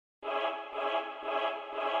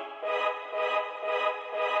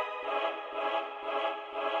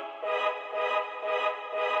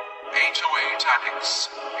addicts.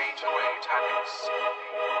 808 addicts.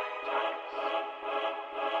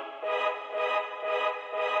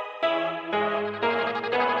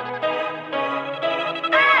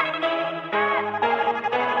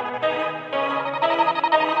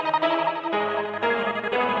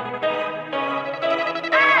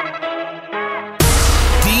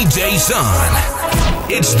 DJ Son,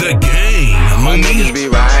 it's the game. My niggas be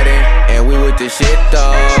riding, and we with the shit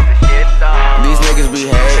though. These niggas be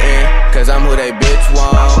hating, cause I'm who they bitch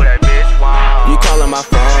want. You callin' my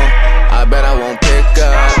phone, I bet I won't pick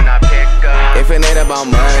up. If it ain't about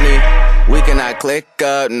money, we cannot click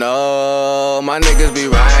up, no. My niggas be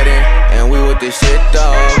riding, and we with the shit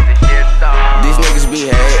though. These niggas be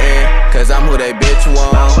hating, cause I'm who they bitch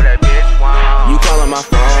want. You callin' my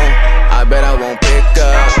phone, I bet I won't pick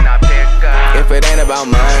up. If it ain't about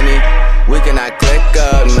money, we cannot click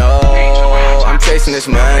up, no. I'm chasing this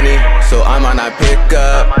money, so I might not pick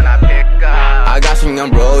up. I got some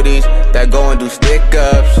young brodies that go and do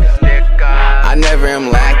stick-ups. I never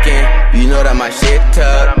am lacking, you know that my shit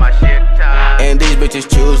tough. And these bitches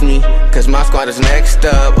choose me, cause my squad is next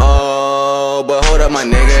up. Oh, but hold up my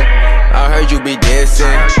nigga, I heard you be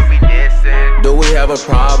dissing. Do we have a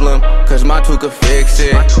problem? Cause my two could fix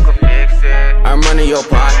it. I'm running your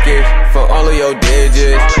pockets for all of your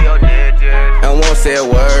digits, and won't say a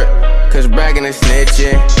word, cause bragging and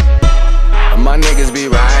snitching. My niggas be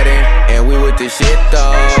riding, and we with the shit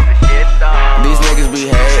though. These niggas be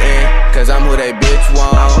hating, cause I'm who they bitch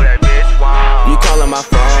want. You callin' my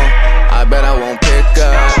phone, I bet I won't pick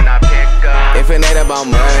up. If it ain't about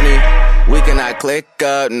money, we cannot click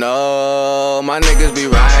up, no. My niggas be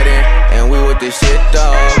riding, and we with the shit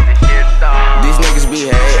though. These niggas be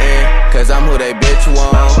hating, cause I'm who they bitch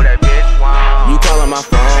want. You callin' my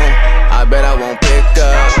phone, I bet I won't pick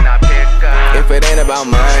up. If it ain't about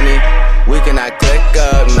money, we cannot click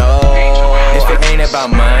up, no. If it ain't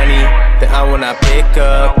about money, then I will not pick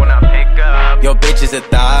up. Yo bitch is a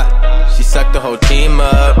thought, she sucked the whole team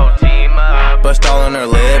up. Bust all on her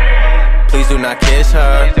lip, please do not kiss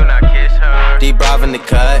her. D Brav in the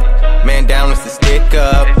cut, man down with the stick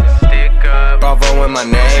up. Bravo in my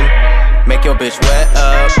name, make your bitch wet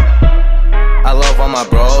up. I love all my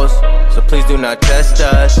bros, so please do not test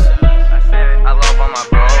us. I love all my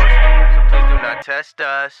bros, so please do not test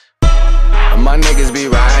us. My niggas be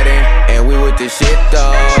riding, and we with the shit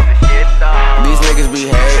though. These niggas be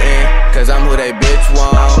hating, cause I'm who they bitch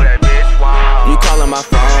want. You callin' my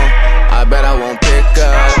phone, I bet I won't pick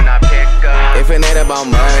up. If it ain't about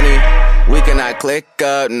money, we cannot click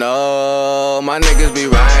up, no. My niggas be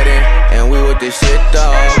riding, and we with the shit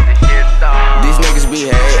though. These niggas be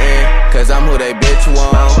hating, cause I'm who they bitch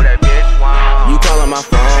want. You callin' my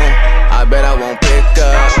phone, I bet I won't pick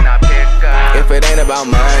up. If it ain't about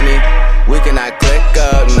money, we cannot click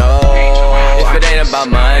up, no. If it ain't about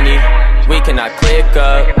money, we cannot click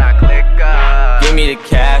up. Give me the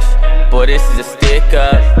cash, boy this is a stick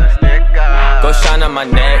up. Go shine on my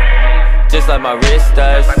neck, just like my wrist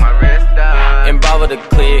does. Involve with the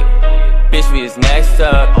click, bitch we is next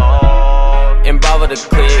up. Involve with the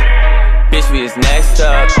click, bitch we is next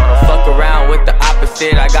up. Fuck around with the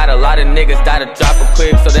opposite, I got a lot of niggas that'll drop it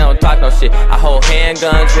quick, so they don't talk no shit. I hold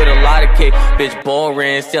handguns with a lot of kick, bitch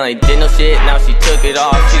boring, still ain't did no shit. Now she took it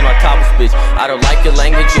off, she's my topless bitch. I don't like your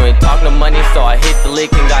language, you ain't talk no money, so I hit the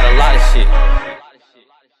lick and got a lot of shit.